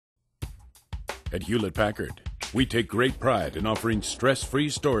At Hewlett-Packard, we take great pride in offering stress-free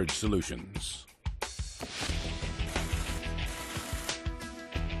storage solutions.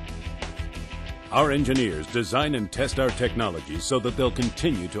 Our engineers design and test our technology so that they'll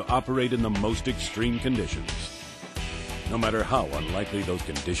continue to operate in the most extreme conditions, no matter how unlikely those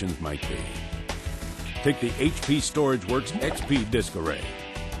conditions might be. Take the HP StorageWorks XP Disk Array,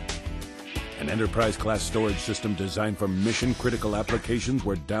 an enterprise-class storage system designed for mission-critical applications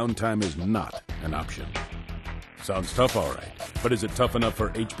where downtime is not an option. Sounds tough, all right, but is it tough enough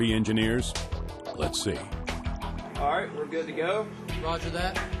for HP engineers? Let's see. All right, we're good to go. Roger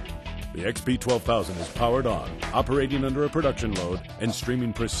that. The XP12000 is powered on, operating under a production load, and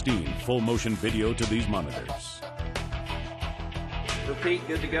streaming pristine full-motion video to these monitors. Repeat,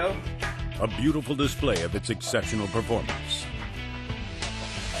 good to go. A beautiful display of its exceptional performance.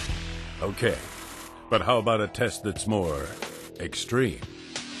 Okay, but how about a test that's more extreme?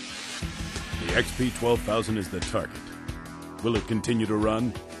 The XP12000 is the target. Will it continue to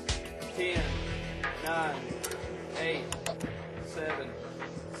run? 10, 9, 8, 7,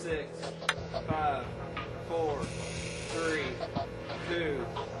 6, 5, 4, 3, 2,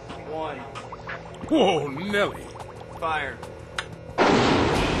 1. Whoa, Nelly! Fire.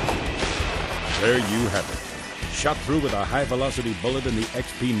 There you have it. Shot through with a high-velocity bullet, and the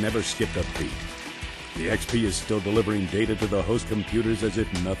XP never skipped a beat. The XP is still delivering data to the host computers as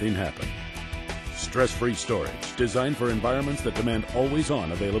if nothing happened. Stress-free storage, designed for environments that demand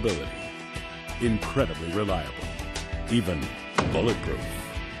always-on availability. Incredibly reliable. Even bulletproof.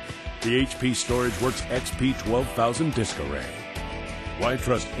 The HP StorageWorks XP12000 Disk Array. Why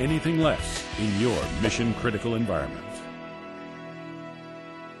trust anything less in your mission-critical environment?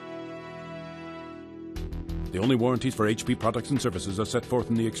 The only warranties for HP products and services are set forth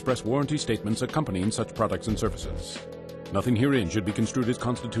in the express warranty statements accompanying such products and services. Nothing herein should be construed as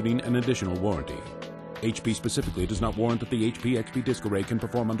constituting an additional warranty. HP specifically does not warrant that the HP XP Disk Array can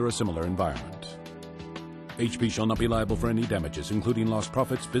perform under a similar environment. HP shall not be liable for any damages, including lost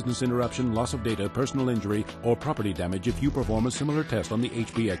profits, business interruption, loss of data, personal injury, or property damage if you perform a similar test on the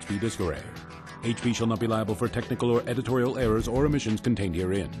HP XP Disk Array. HP shall not be liable for technical or editorial errors or omissions contained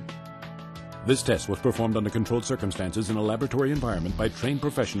herein. This test was performed under controlled circumstances in a laboratory environment by trained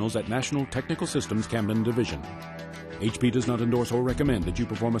professionals at National Technical Systems Camden Division. HP does not endorse or recommend that you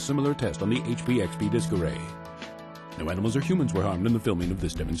perform a similar test on the HP XP Disk Array. No animals or humans were harmed in the filming of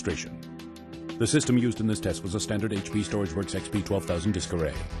this demonstration. The system used in this test was a standard HP StorageWorks XP12000 Disk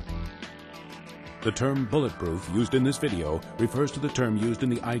Array. The term bulletproof used in this video refers to the term used in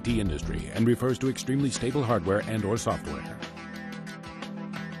the IT industry and refers to extremely stable hardware and/or software.